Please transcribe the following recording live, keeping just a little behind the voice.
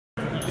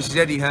This is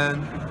Eddie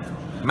Hearn,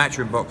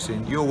 Matchroom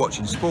Boxing. You're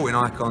watching Sporting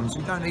Icons.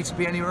 You don't need to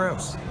be anywhere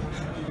else.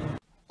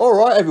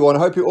 Alright everyone, I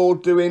hope you're all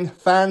doing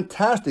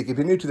fantastic. If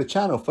you're new to the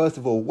channel, first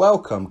of all,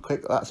 welcome.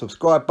 Click that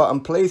subscribe button,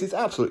 please. It's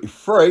absolutely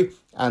free.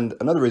 And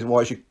another reason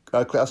why you should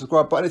click that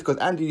subscribe button is because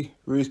Andy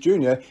Ruiz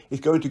Jr. is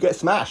going to get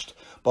smashed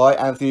by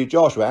Anthony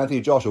Joshua. Anthony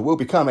Joshua will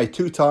become a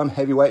two-time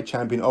heavyweight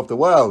champion of the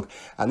world.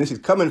 And this is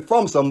coming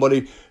from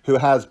somebody who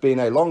has been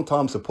a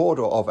long-time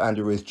supporter of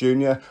Andy Ruiz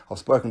Jr. I've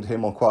spoken to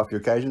him on quite a few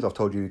occasions. I've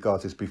told you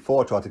guys this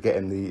before. I tried to get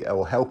him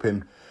or help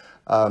him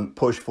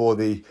push for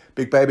the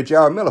Big Baby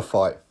Jarrett Miller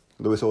fight.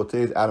 Luis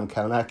Ortiz, Adam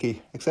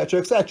Kalinacki, etc.,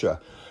 etc.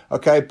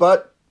 Okay,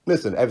 but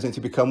listen, ever since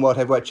he become world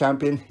heavyweight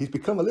champion, he's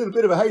become a little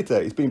bit of a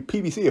hater. He's been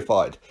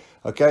PBC-ified.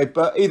 Okay,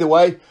 but either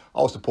way,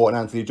 I'll support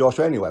Anthony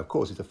Joshua anyway. Of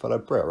course, he's a fellow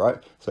Brit, right?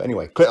 So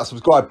anyway, click that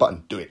subscribe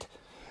button. Do it.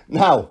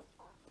 Now,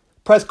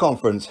 press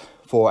conference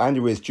for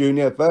Andy Ruiz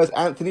Jr. versus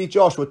Anthony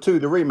Joshua 2,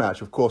 the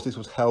rematch. Of course, this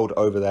was held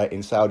over there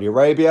in Saudi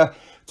Arabia.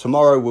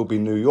 Tomorrow will be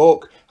New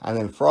York, and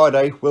then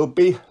Friday will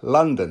be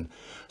London.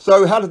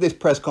 So how did this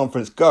press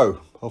conference go?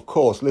 Of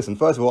course, listen,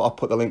 first of all, I'll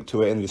put the link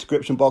to it in the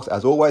description box,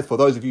 as always, for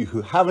those of you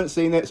who haven't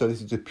seen it. So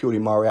this is just purely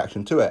my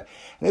reaction to it.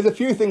 And there's a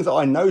few things that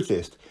I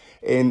noticed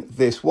in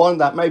this one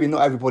that maybe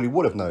not everybody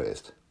would have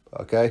noticed.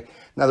 Okay.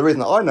 Now, the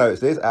reason that I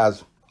noticed this,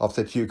 as I've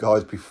said to you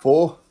guys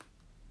before,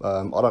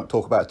 I don't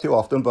talk about it too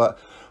often, but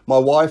my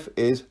wife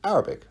is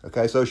Arabic.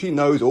 Okay. So she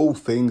knows all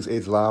things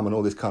Islam and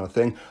all this kind of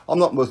thing. I'm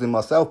not Muslim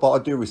myself, but I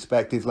do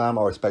respect Islam.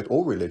 I respect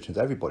all religions,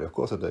 everybody. Of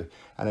course I do.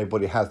 And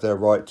everybody has their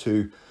right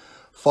to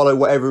follow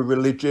whatever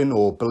religion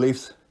or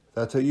beliefs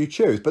that you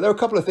choose. But there are a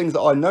couple of things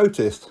that I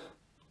noticed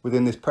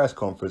within this press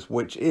conference,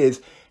 which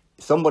is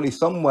somebody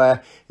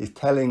somewhere is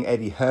telling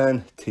Eddie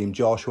Hearn, Team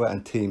Joshua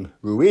and Team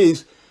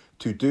Ruiz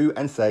to do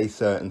and say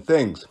certain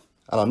things.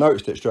 And I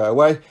noticed it straight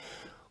away,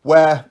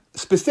 where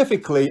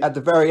specifically at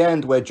the very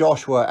end where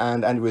Joshua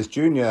and Andy Ruiz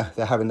Jr.,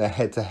 they're having their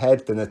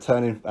head-to-head, then they're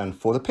turning and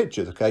for the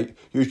pictures, okay?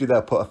 Usually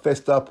they'll put a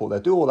fist up or they'll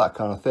do all that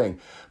kind of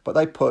thing. But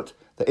they put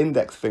the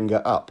index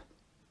finger up.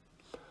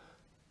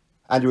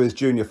 Andy Ruiz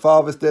Jr.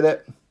 fathers did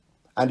it.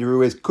 Andy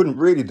Ruiz couldn't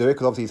really do it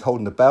because obviously he's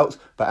holding the belts,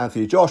 but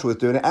Anthony Joshua was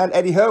doing it and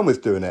Eddie Hearn was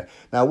doing it.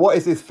 Now, what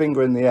is this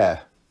finger in the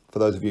air? For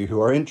those of you who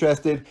are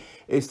interested,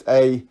 it's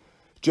a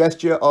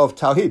gesture of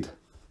TAWHID.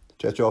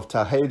 Gesture of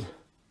TAWHID,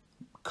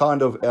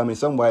 kind of, in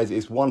some ways,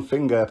 it's one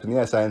finger up in the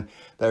air saying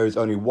there is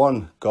only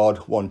one God,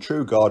 one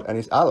true God, and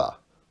it's Allah.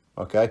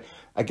 Okay?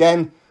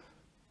 Again,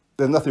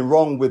 there's nothing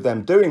wrong with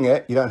them doing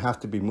it. You don't have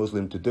to be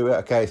Muslim to do it.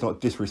 Okay? It's not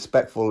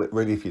disrespectful,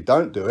 really, if you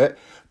don't do it.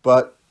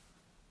 But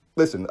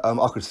listen,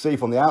 I could see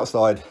from the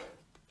outside,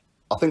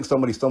 I think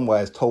somebody somewhere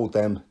has told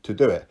them to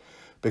do it,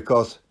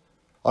 because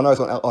I know it's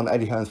on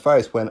Eddie Hearn's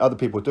face when other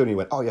people were doing it, he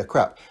went, oh yeah,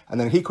 crap. And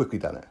then he quickly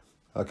done it.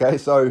 Okay,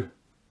 so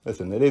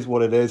listen, it is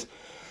what it is.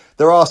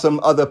 There are some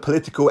other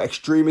political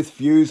extremist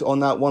views on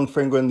that one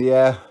finger in the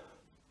air,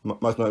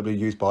 most notably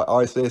used by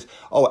ISIS.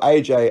 Oh,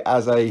 AJ,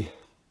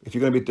 if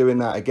you're going to be doing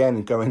that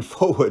again going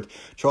forward,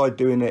 try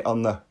doing it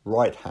on the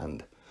right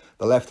hand.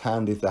 The left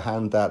hand is the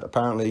hand that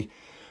apparently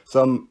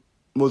some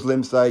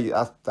Muslims say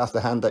that's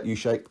the hand that you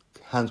shake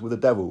hands with the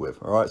devil with.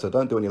 All right, so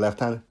don't do it on your left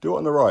hand, do it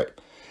on the right.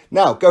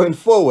 Now, going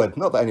forward,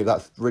 not that any of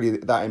that's really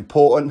that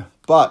important,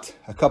 but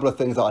a couple of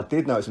things that I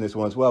did notice in this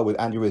one as well with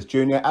Andy Ruiz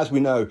Jr. As we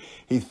know,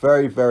 he's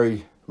very,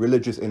 very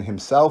religious in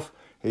himself.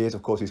 He is,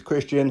 of course, he's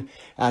Christian,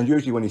 and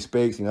usually when he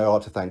speaks, you know, I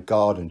like to thank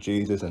God and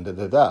Jesus and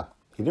da-da-da.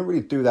 He didn't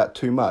really do that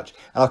too much,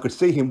 and I could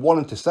see him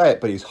wanting to say it,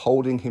 but he's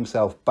holding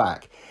himself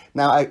back.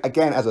 Now,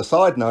 again, as a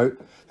side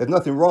note, there's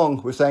nothing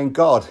wrong with saying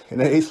God in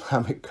an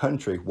Islamic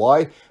country.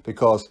 Why?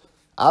 Because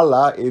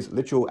Allah is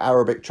literal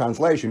Arabic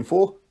translation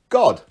for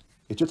God.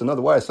 It's just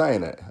another way of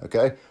saying it,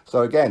 okay?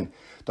 So again,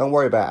 don't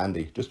worry about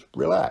Andy, just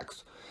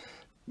relax.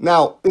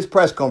 Now, this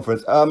press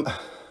conference,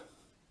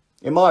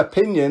 in my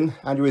opinion,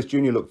 Andy Ruiz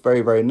Jr. looked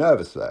very, very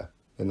nervous there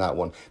in that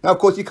one. Now, of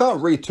course, you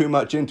can't read too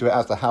much into it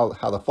as to how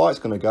the fight's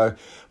going to go.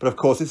 But of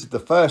course, this is the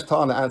first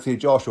time that Anthony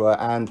Joshua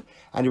and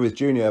Andy Ruiz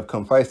Jr. have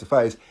come face to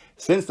face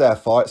since their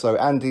fight. So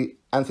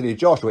Anthony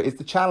Joshua is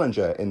the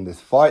challenger in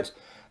this fight.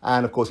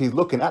 And of course, he's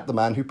looking at the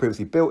man who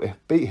previously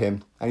beat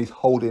him, and he's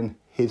holding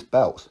his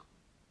belt.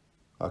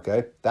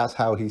 Okay, that's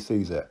how he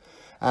sees it.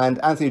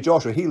 And Anthony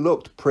Joshua, he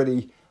looked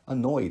pretty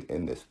annoyed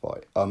in this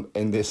fight,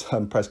 in this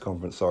press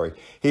conference, sorry.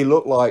 He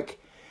looked like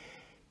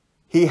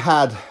he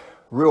had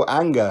real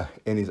anger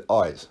in his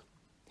eyes.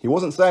 He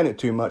wasn't saying it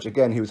too much.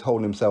 Again, he was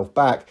holding himself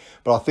back.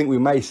 But I think we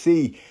may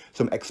see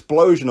some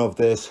explosion of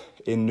this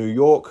in New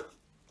York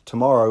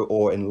tomorrow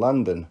or in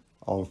London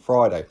on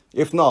Friday.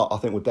 If not, I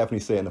think we'll definitely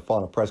see it in the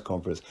final press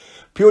conference.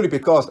 Purely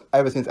because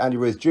ever since Andy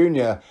Ruiz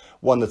Jr.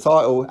 won the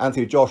title,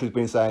 Anthony Joshua's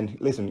been saying,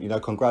 listen, you know,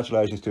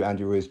 congratulations to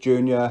Andy Ruiz Jr.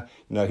 You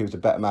know, he was the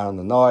better man on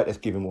the night. Let's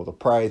give him all the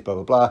praise, blah,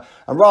 blah, blah.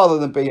 And rather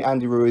than being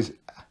Andy Ruiz,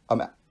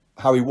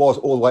 how he was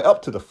all the way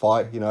up to the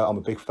fight, you know, I'm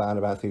a big fan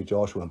of Anthony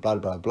Joshua and blah,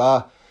 blah,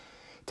 blah,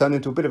 turned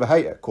into a bit of a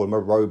hater, called him a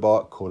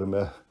robot, called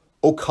him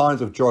all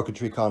kinds of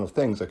derogatory kind of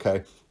things,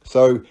 okay?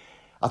 So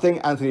I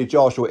think Anthony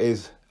Joshua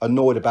is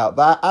annoyed about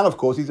that, and of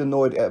course he's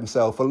annoyed at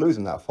himself for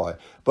losing that fight,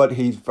 but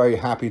he's very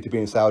happy to be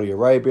in Saudi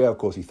Arabia. Of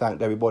course, he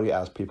thanked everybody,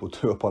 as people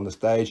do up on the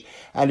stage.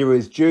 Andy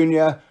Ruiz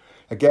Jr.,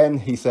 again,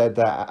 he said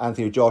that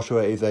Anthony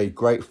Joshua is a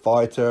great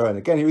fighter, and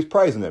again, he was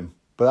praising him,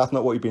 but that's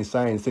not what you've been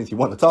saying since you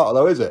won the title,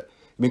 though, is it?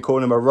 You've been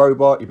calling him a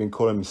robot, you've been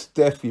calling him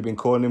stiff, you've been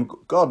calling him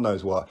God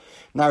knows what.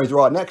 Now he's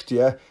right next to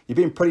you, you've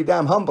been pretty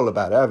damn humble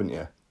about it, haven't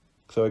you?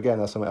 So again,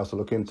 that's something else to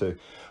look into.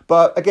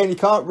 But again, you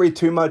can't read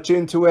too much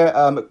into it.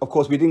 Of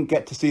course, we didn't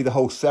get to see the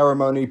whole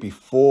ceremony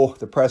before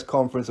the press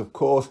conference, of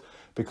course,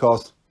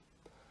 because,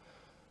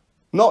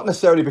 not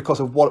necessarily because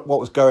of what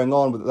was going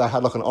on, but they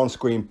had like an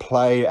on-screen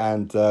play,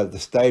 and the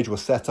stage was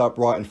set up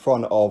right in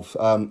front of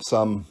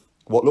some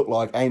what looked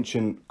like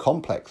ancient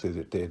complexes.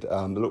 It did.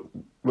 It looked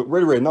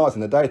really, really nice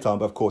in the daytime,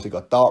 but of course it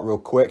got dark real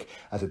quick,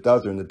 as it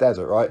does in the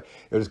desert, right?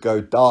 It'll just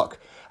go dark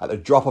at the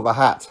drop of a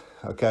hat.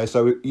 Okay,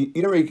 so you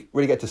don't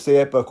really get to see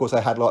it, but of course they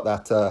had like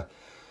that,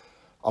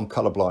 I'm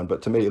colorblind,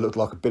 but to me it looked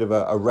like a bit of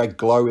a red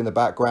glow in the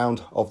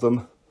background of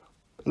them.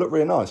 It looked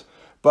really nice.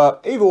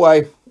 But either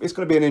way, it's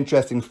going to be an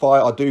interesting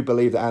fight. I do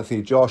believe that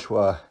Anthony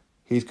Joshua,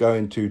 he's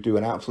going to do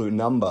an absolute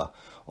number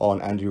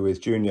on Andy Ruiz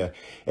Jr.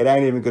 It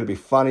ain't even going to be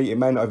funny. It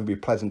may not even be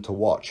pleasant to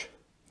watch.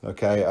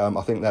 Okay,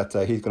 I think that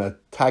he's going to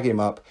tag him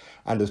up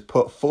and just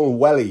put full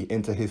welly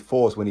into his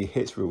force when he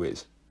hits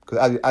Ruiz. Because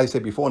as I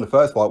said before in the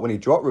first fight, when he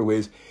dropped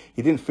Ruiz,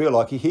 he didn't feel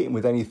like he hit him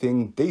with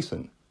anything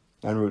decent.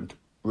 And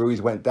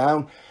Ruiz went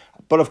down.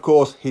 But of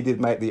course, he did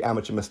make the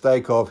amateur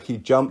mistake of he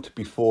jumped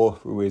before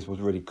Ruiz was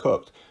really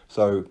cooked.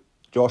 So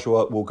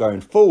Joshua will, going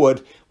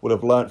forward, would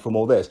have learnt from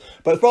all this.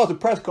 But as far as the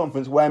press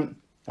conference went,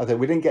 as I said,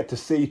 we didn't get to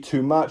see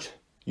too much.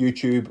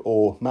 YouTube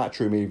or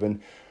Matchroom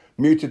even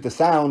muted the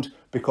sound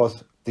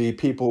because the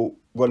people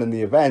running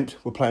the event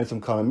were playing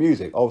some kind of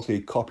music, obviously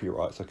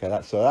copyrights. Okay,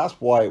 that's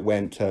why it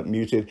went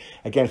muted.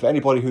 Again, for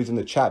anybody who's in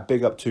the chat,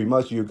 big up to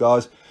most of you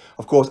guys.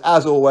 Of course,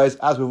 as always,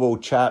 as with all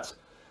chats,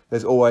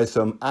 there's always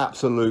some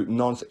absolute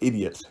nonce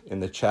idiots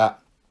in the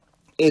chat.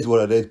 Is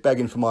what it is,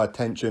 begging for my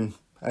attention.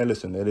 Hey,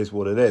 listen, it is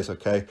what it is.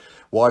 Okay,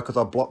 why? Because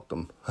I blocked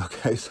them.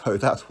 Okay, so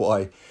that's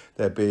why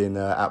they're being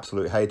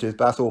absolute haters.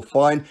 But that's all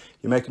fine.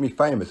 You're making me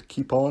famous.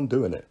 Keep on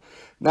doing it.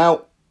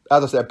 Now,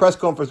 as I said, press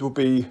conference will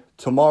be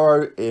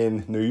tomorrow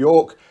in New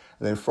York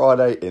and then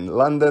Friday in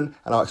London.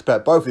 And I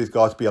expect both of these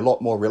guys to be a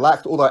lot more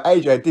relaxed. Although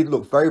AJ did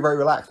look very, very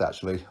relaxed,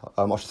 actually.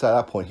 I should say at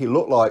that point. He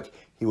looked like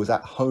he was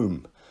at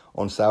home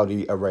on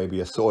Saudi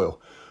Arabia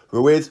soil.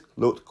 Ruiz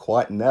looked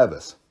quite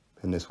nervous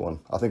in this one.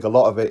 I think a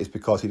lot of it is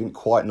because he didn't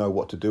quite know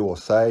what to do or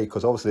say.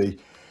 Because obviously,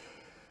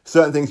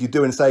 certain things you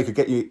do and say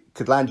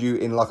could land you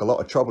in like a lot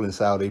of trouble in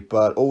Saudi.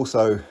 But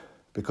also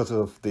because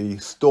of the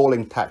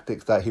stalling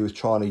tactics that he was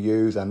trying to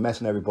use and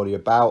messing everybody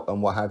about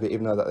and what have you,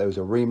 even though that there was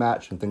a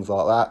rematch and things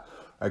like that.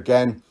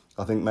 Again,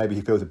 I think maybe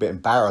he feels a bit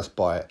embarrassed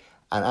by it,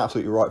 and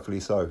absolutely rightfully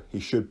so. He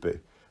should be.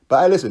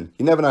 But hey, listen,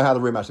 you never know how the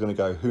rematch is going to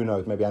go. Who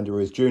knows? Maybe Andy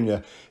Ruiz Jr.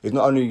 is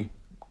not only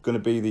going to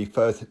be the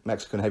first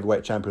Mexican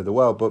heavyweight champion of the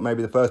world, but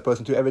maybe the first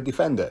person to ever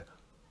defend it.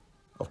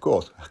 Of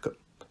course.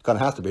 Kind of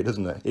has to be,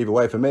 doesn't it? Either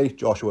way, for me,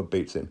 Joshua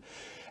beats him.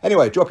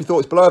 Anyway, drop your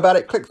thoughts below about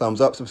it. Click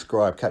thumbs up,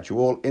 subscribe. Catch you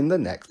all in the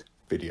next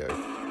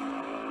video.